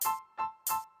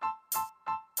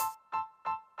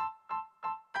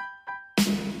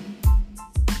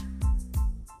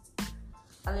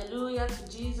Hallelujah to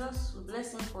Jesus. We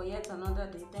bless him for yet another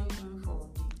day. Thank him for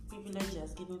the privilege he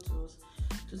has given to us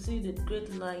to see the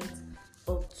great light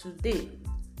of today.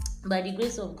 By the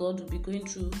grace of God, we'll be going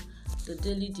through the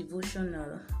daily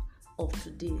devotional of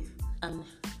today. And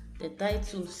the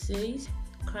title says,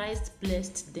 Christ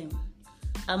blessed them.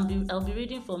 I'll be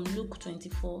reading from Luke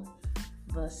 24,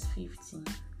 verse 15.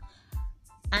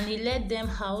 And he led them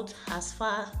out as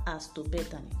far as to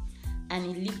Bethany, and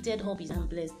he lifted up his hand and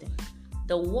blessed them.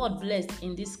 The word blessed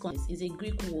in this context is a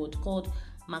Greek word called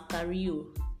makario,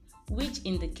 which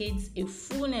indicates a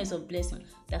fullness of blessing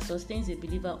that sustains a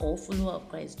believer or follower of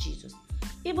Christ Jesus,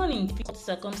 even in difficult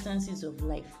circumstances of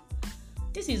life.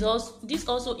 This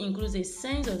also includes a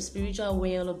sense of spiritual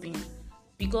well-being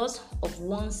because of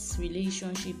one's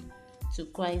relationship to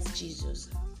Christ Jesus.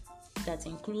 That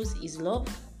includes his love,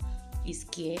 his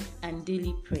care, and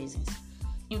daily presence.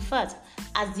 In fact,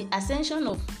 as the ascension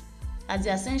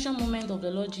moment of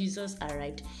the Lord Jesus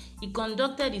arrived, he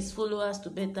conducted his followers to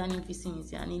Bethany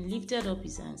vicinity, and he lifted up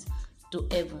his hands to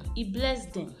heaven. He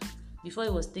blessed them before he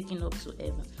was taken up to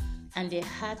heaven, and their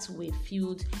hearts were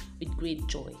filled with great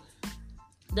joy.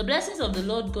 The blessings of the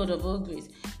Lord God of all grace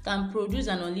can produce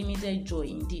an unlimited joy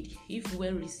indeed, if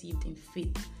well received in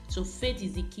faith. So faith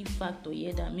is the key factor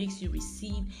here that makes you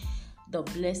receive the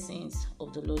blessings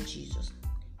of the Lord Jesus.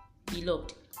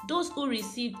 Beloved, those who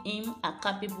received him are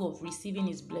capable of receiving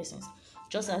his blessings.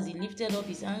 Just as he lifted up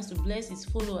his hands to bless his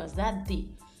followers that day,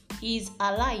 he is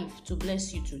alive to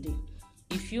bless you today,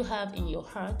 if you have in your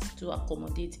heart to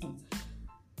accommodate him.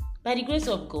 By the grace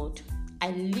of God,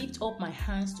 I lift up my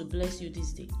hands to bless you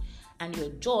this day, and your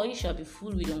joy shall be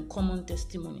full with uncommon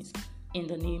testimonies in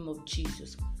the name of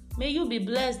Jesus. May you be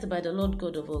blessed by the Lord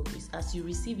God of all grace as you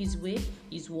receive his way,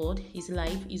 his word, his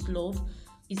life, his love,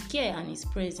 his care, and his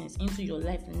presence into your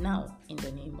life now in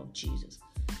the name of Jesus.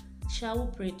 Shall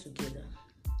we pray together?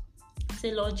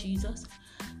 Say, Lord Jesus,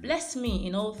 bless me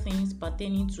in all things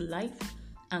pertaining to life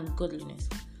and godliness,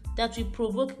 that will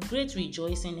provoke great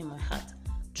rejoicing in my heart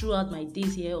throughout my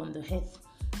days here on the earth,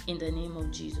 in the name of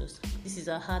Jesus. This is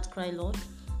our heart cry, Lord,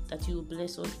 that you will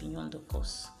bless us beyond the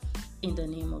course, in the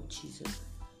name of Jesus.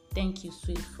 Thank you,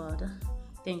 sweet Father.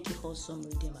 Thank you, awesome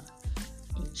Redeemer.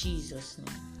 In Jesus'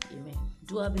 name, amen.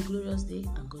 Do have a glorious day,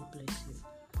 and God bless you.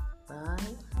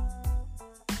 Bye.